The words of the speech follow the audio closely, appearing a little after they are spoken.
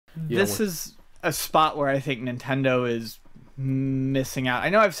This is a spot where I think Nintendo is missing out. I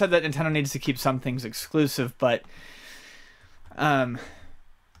know I've said that Nintendo needs to keep some things exclusive, but I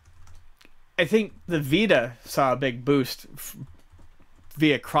think the Vita saw a big boost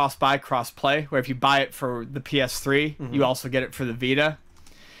via cross-buy, cross-play, where if you buy it for the PS3, you also get it for the Vita.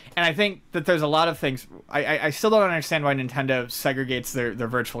 And I think that there's a lot of things. I still don't understand why Nintendo segregates their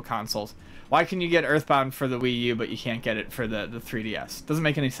virtual consoles. Why can you get Earthbound for the Wii U, but you can't get it for the 3DS? Doesn't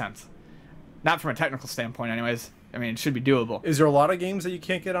make any sense. Not from a technical standpoint, anyways. I mean, it should be doable. Is there a lot of games that you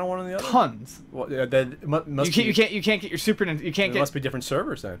can't get on one or the other? Tons. Well, that must you can't get your Super Nintendo. You can't there get. Must be different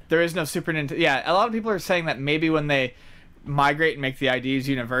servers then. There is no Super Nintendo. Yeah, a lot of people are saying that maybe when they migrate and make the IDs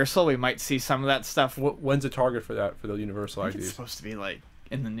universal, we might see some of that stuff. When's the target for that, for the universal IDs? It's supposed to be like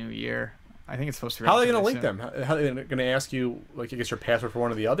in the new year. I think it's supposed to be. How are they going to link them? How are they going to ask you, like, I guess your password for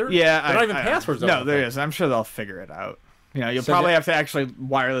one or the other? Yeah, they're not even passwords. No, there is. I'm sure they'll figure it out. You know, you'll probably have to actually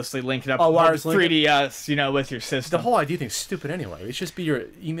wirelessly link it up. Oh, wireless 3DS, you know, with your system. The whole ID thing's stupid anyway. It should just be your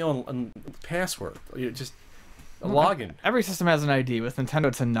email and password. You just a login. Every system has an ID. With Nintendo,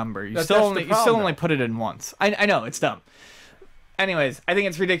 it's a number. You still only put it in once. I know it's dumb. Anyways, I think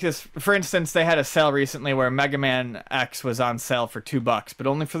it's ridiculous. For instance, they had a sale recently where Mega Man X was on sale for $2, but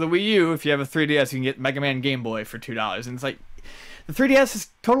only for the Wii U. If you have a 3DS, you can get Mega Man Game Boy for $2. And it's like, the 3DS is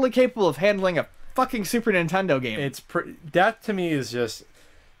totally capable of handling a fucking Super Nintendo game. That to me is just.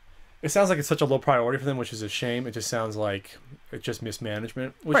 It sounds like it's such a low priority for them, which is a shame. It just sounds like it's just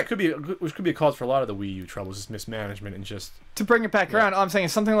mismanagement, which could be a cause for a lot of the Wii U troubles. Is mismanagement and just to bring it back around. All I'm saying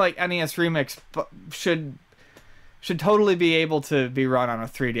is something like NES Remix should totally be able to be run on a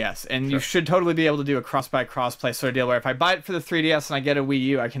 3DS, and you should totally be able to do a cross-buy, cross-play sort of deal where if I buy it for the 3DS and I get a Wii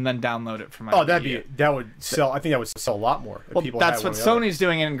U, I can then download it for my Wii U. That would sell. I think that would sell a lot more. Well, that's what Sony's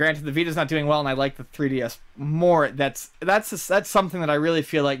doing, and granted the Vita's not doing well, and I like the 3DS more. That's something that I really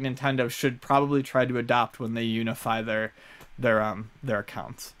feel like Nintendo should probably try to adopt when they unify their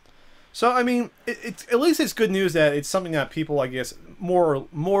accounts. So I mean, at least it's good news that it's something that people, I guess,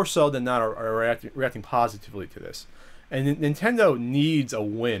 more so than not, are reacting positively to this. And Nintendo needs a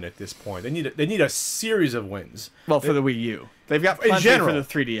win at this point. They need a series of wins. Well, for the Wii U, they've got plenty for the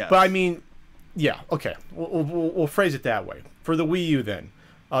 3DS. But I mean, yeah, okay, we'll phrase it that way. For the Wii U, then,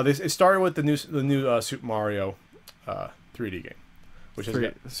 it started with the new Super Mario 3D game, which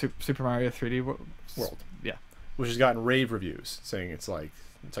is Super Mario 3D World. Yeah, which has gotten rave reviews, saying it's like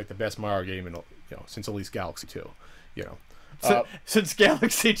the best Mario game in since at least Galaxy 2. Since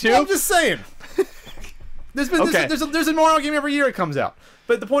Galaxy 2. I'm just saying. There's a Mario game every year it comes out.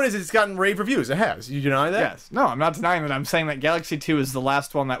 But the point is, it's gotten rave reviews. It has. You deny that? Yes. No, I'm not denying that. I'm saying that Galaxy 2 is the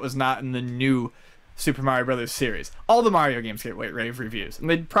last one that was not in the new Super Mario Brothers series. All the Mario games get rave reviews, and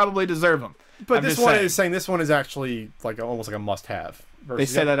they probably deserve them. But this one is actually almost like a must-have. They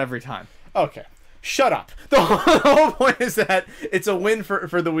say that every time. Okay. Shut up. The whole point is that it's a win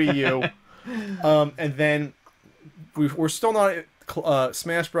for the Wii U. And then we're still not...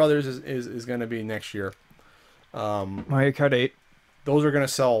 Smash Brothers is going to be next year. Mario Kart 8. Those are going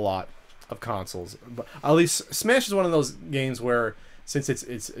to sell a lot of consoles. But at least Smash is one of those games where, since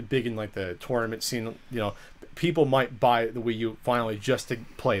it's big in like the tournament scene, people might buy the Wii U finally just to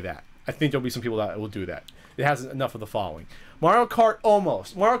play that. I think there'll be some people that will do that. It has enough of the following. Mario Kart,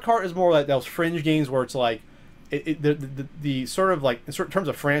 almost. Mario Kart is more like those fringe games where it's like the sort of like in terms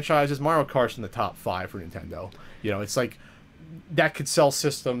of franchises, Mario Kart's in the top 5 for Nintendo. It's like that could sell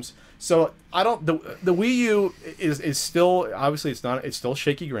systems. So I don't. The Wii U is still, obviously it's still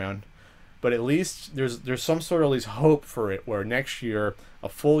shaky ground, but at least there's some sort of at least hope for it, where next year, a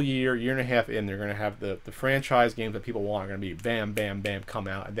full year and a half in, they're going to have the franchise games that people want are going to be bam, bam, bam, come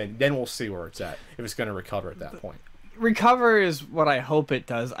out, and then we'll see where it's at, if it's going to recover at that point. Recover is what I hope it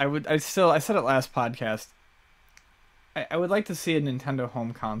does. I said it last podcast. I would like to see a Nintendo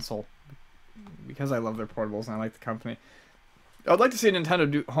home console, because I love their portables and I like the company. I would like to see a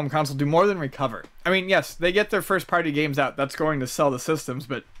Nintendo home console do more than recover. I mean, yes, they get their first-party games out. That's going to sell the systems,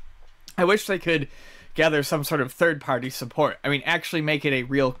 but I wish they could gather some sort of third-party support. I mean, actually make it a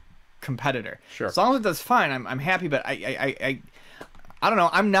real competitor. Sure. As long as it does fine, I'm happy, but I don't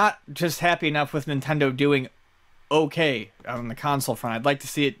know. I'm not just happy enough with Nintendo doing okay on the console front. I'd like to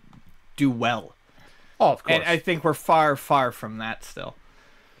see it do well. Oh, of course. And I think we're far, far from that still.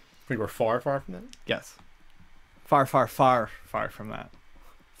 I think we're far, far from that? Yes. Far, far, far, far from that.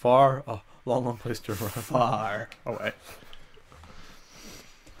 Far, a long, long place to run. Far away.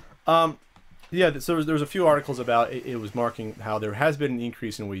 Yeah, so there was a few articles about it was marking how there has been an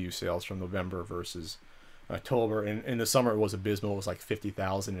increase in Wii U sales from November versus October. And in the summer, it was abysmal. It was like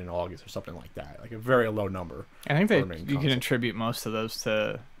 50,000 in August or something like that. Like a very low number. I think you can attribute most of those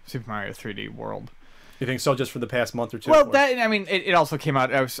to Super Mario 3D World. You think so? Just for the past month or two? Well, that I mean, it also came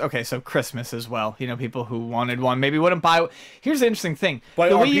out. Okay, so Christmas as well. You know, people who wanted one maybe wouldn't buy. Here's the interesting thing.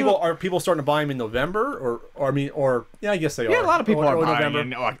 But are people starting to buy them in November, or yeah, I guess they are. Yeah, a lot of people are buying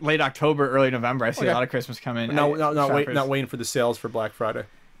November. in late October, early November. I see a lot of Christmas come in. Not waiting for the sales for Black Friday.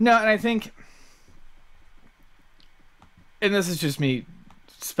 No, and I think, and this is just me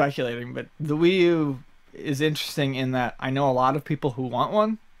speculating, but the Wii U is interesting in that I know a lot of people who want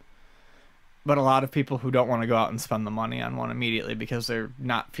one, but a lot of people who don't want to go out and spend the money on one immediately because they're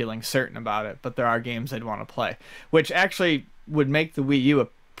not feeling certain about it, but there are games they'd want to play, which actually would make the Wii U a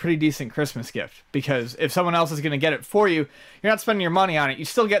pretty decent Christmas gift, because if someone else is going to get it for you, you're not spending your money on it. You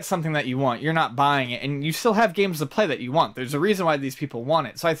still get something that you want. You're not buying it, and you still have games to play that you want. There's a reason why these people want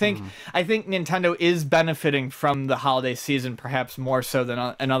it. So I think Nintendo is benefiting from the holiday season perhaps more so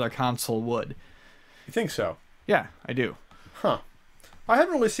than another console would. You think so? Yeah, I do. Huh. I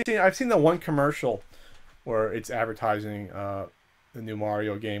haven't really seen. I've seen the one commercial where it's advertising the new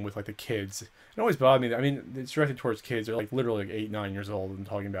Mario game with like the kids. It always bothered me. I mean, it's directed towards kids. They're like literally like 8, 9 years old and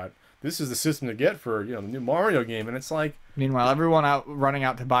talking about this is the system to get for the new Mario game, and it's like. Meanwhile, everyone running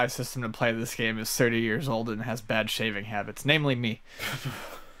out to buy a system to play this game is 30 years old and has bad shaving habits, namely me.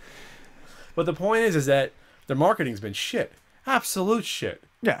 But the point is that their marketing's been shit, absolute shit.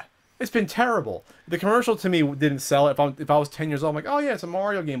 Yeah. It's been terrible. The commercial to me didn't sell it. If I was 10 years old, I'm like, oh yeah, it's a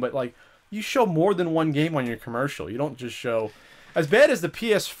Mario game. But like, you show more than one game on your commercial. You don't just show. As bad as the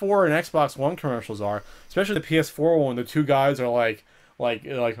PS4 and Xbox One commercials are, especially the PS4 one, the two guys are like,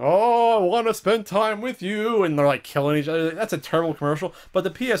 oh, I want to spend time with you, and they're like killing each other. That's a terrible commercial. But the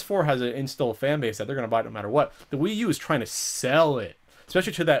PS4 has an instilled fan base that they're gonna buy it no matter what. The Wii U is trying to sell it,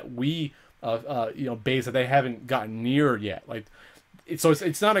 especially to that Wii, base that they haven't gotten near yet. Like. So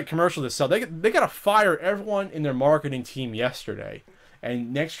it's not a commercial to sell. They got to fire everyone in their marketing team yesterday,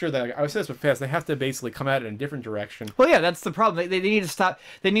 and next year I said this with fast. They have to basically come at it in a different direction. Well, yeah, that's the problem. They need to stop.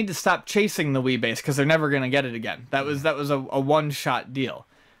 They need to stop chasing the Wii base because they're never going to get it again. That was a one-shot deal.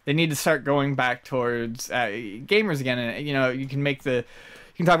 They need to start going back towards gamers again, and you can make the.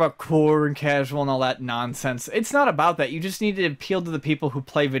 You can talk about core and casual and all that nonsense. It's not about that. You just need to appeal to the people who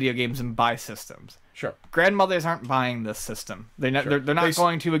play video games and buy systems. Sure. Grandmothers aren't buying this system. They're not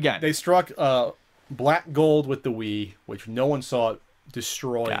going to again. They struck black gold with the Wii, which no one saw it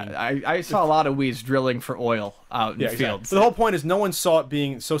destroying. Yeah, I saw a lot of Wiis drilling for oil out in the fields. Exactly. The whole point is no one saw it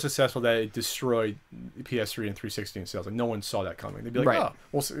being so successful that it destroyed PS3 and 360 in sales. Like, no one saw that coming. They'd be like, oh.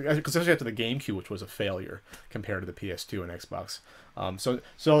 Well, especially after the GameCube, which was a failure compared to the PS2 and Xbox.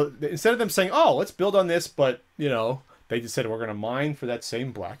 So instead of them saying, oh, let's build on this, but, they just said we're going to mine for that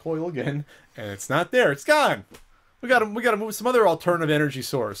same black oil again, and it's not there. It's gone. We got to move some other alternative energy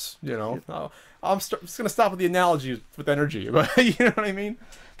source. I'm just going to stop with the analogy with energy, but you know what I mean.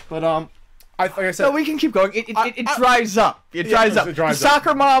 But like I said, no, we can keep going. It dries up. It dries up. The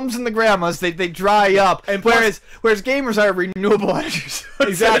soccer moms and the grandmas they dry up, and whereas gamers are renewable energy source.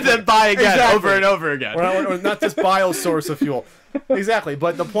 Exactly. Then buy again over and over again. Or not just biosource of fuel. Exactly,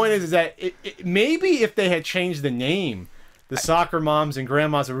 but the point is that maybe if they had changed the name, the soccer moms and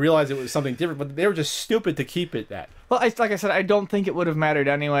grandmas would realize it was something different, but they were just stupid to keep it that. Well, like I said, I don't think it would have mattered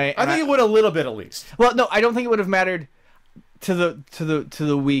anyway. I think it would a little bit at least. Well, no, I don't think it would have mattered to the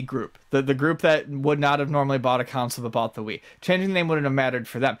Wii group, the group that would not have normally bought a console but bought the Wii. Changing the name wouldn't have mattered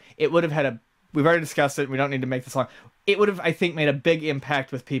for them. It would have had we've already discussed it. We don't need to make this long. It would have, I think, made a big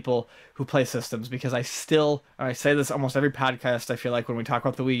impact with people who play systems, because I say this almost every podcast, I feel like, when we talk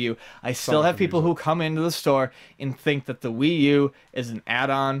about the Wii U, I still have people who come into the store and think that the Wii U is an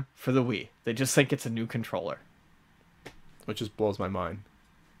add-on for the Wii. They just think it's a new controller. Which just blows my mind.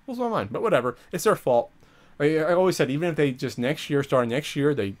 Blows my mind, but whatever. It's their fault. I always said, even if they just starting next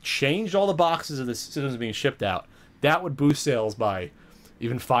year, they changed all the boxes of the systems being shipped out, that would boost sales by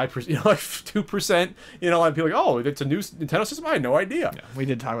even 5%, like 2%. A lot of people are like, oh, it's a new Nintendo system. I had no idea. Yeah, we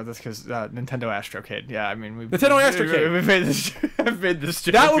did talk about this because Nintendo Astrocade. Yeah, I mean, Nintendo Astrocade. We've made this. I've made this.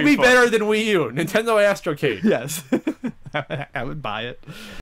 That would be better than Wii U. Nintendo Astrocade. Yes, I would buy it.